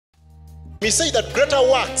He said that greater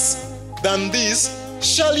works than these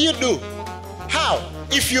shall you do. How?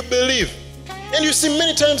 If you believe. And you see,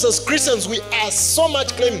 many times as Christians, we are so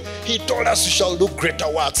much claiming, he told us we shall do greater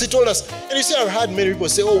works. He told us, and you see, I've heard many people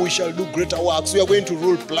say, oh, we shall do greater works. We are going to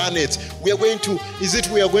rule planets. We are going to,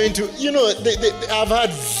 I've heard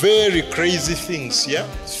very crazy things, yeah?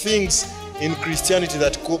 Things in Christianity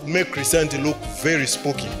that could make Christianity look very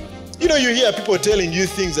spooky. You hear people telling you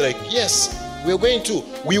things like, yes, we want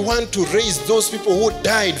to raise those people who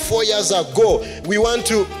died 4 years ago. We want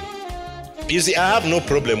to, you see, I have no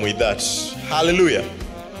problem with that. Hallelujah.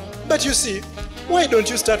 But you see, why don't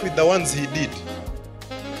you start with the ones he did?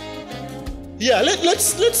 Yeah,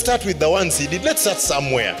 let's start with the ones he did. Let's start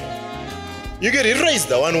somewhere. You get it? Raise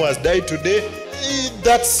the one who has died today.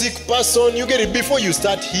 That sick person, you get it? Before you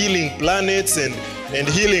start healing planets and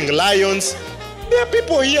healing lions. There are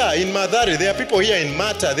people here in Madari. There are people here in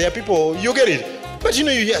Mata. There are people, you get it? But you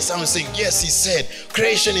hear someone saying, yes, he said,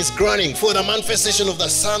 creation is groaning for the manifestation of the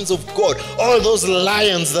sons of God. All those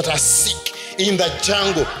lions that are sick in the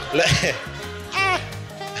jungle.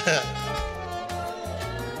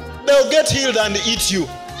 They'll get healed and eat you.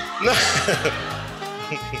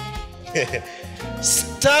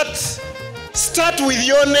 Start with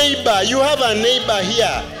your neighbor. You have a neighbor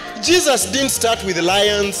here. Jesus didn't start with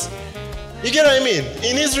lions. You get what I mean?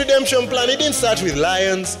 In his redemption plan, he didn't start with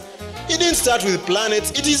lions. He didn't start with planets.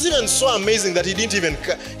 It is even so amazing that he didn't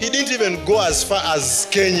even go as far as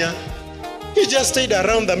Kenya. He just stayed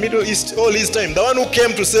around the Middle East all his time. The one who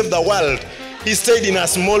came to save the world, he stayed in a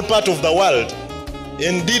small part of the world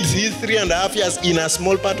and did his 3.5 years in a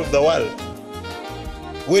small part of the world.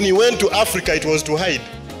 When he went to Africa, it was to hide.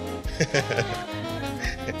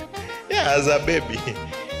 Yeah, as a baby.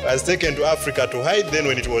 He was taken to Africa to hide. Then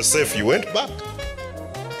when it was safe, he went back.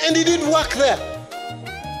 And he did work there.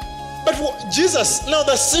 But Jesus, now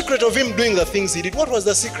the secret of him doing the things he did, what was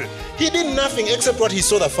the secret? He did nothing except what he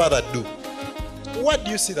saw the Father do. What do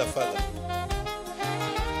you see the Father?